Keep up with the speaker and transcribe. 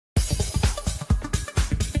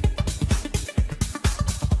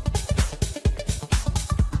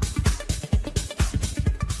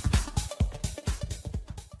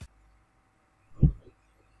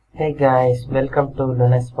Hey guys, welcome to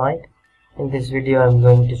Learner's Point. In this video, I'm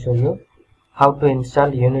going to show you how to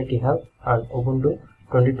install Unity Hub on Ubuntu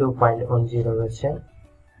 22.10 version.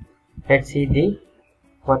 Let's see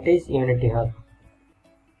what is Unity Hub.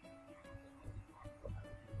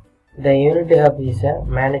 The Unity Hub is a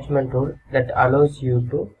management tool that allows you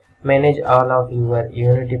to manage all of your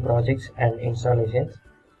Unity projects and installations.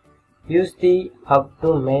 Use the Hub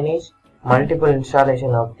to manage multiple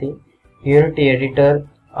installations of the Unity editor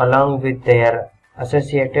along with their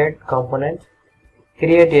associated components,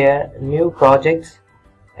 create a new projects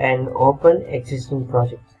and open existing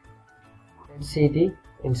projects. Let's see the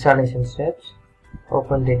installation steps.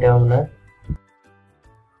 Open the terminal.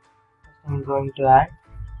 I'm going to add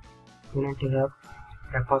Unity Hub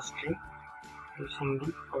repository using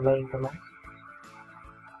the following command.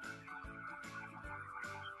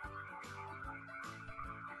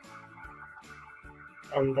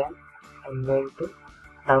 And then I'm going to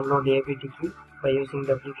download the apt key by using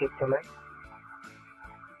duplicate command.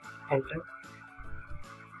 Enter.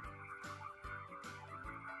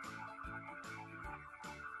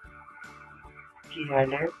 Key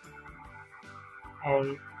added,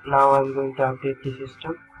 and now I'm going to update the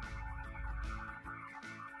system.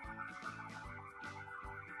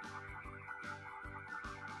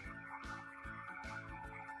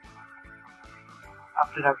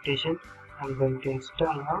 After updation, I'm going to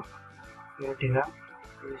install now Unity Hub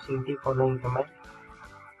using the following command.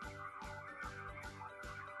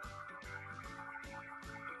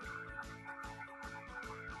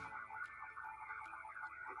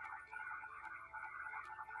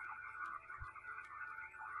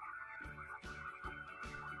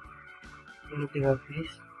 Unity Hub is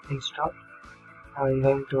installed. Now I'm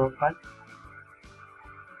going to open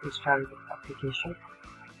install application.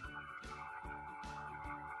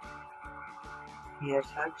 Here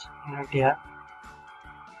search Unity Hub.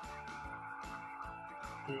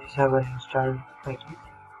 This is our installed package.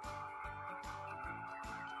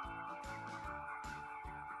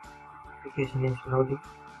 Application is loading.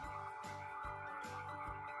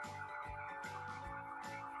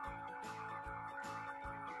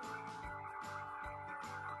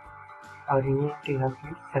 Our Unity Hub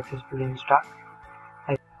is successfully installed.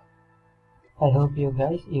 I hope you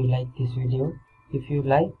guys like this video. If you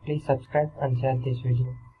like, please subscribe and share this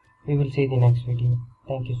video. We will see the next video.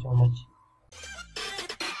 Thank you so much.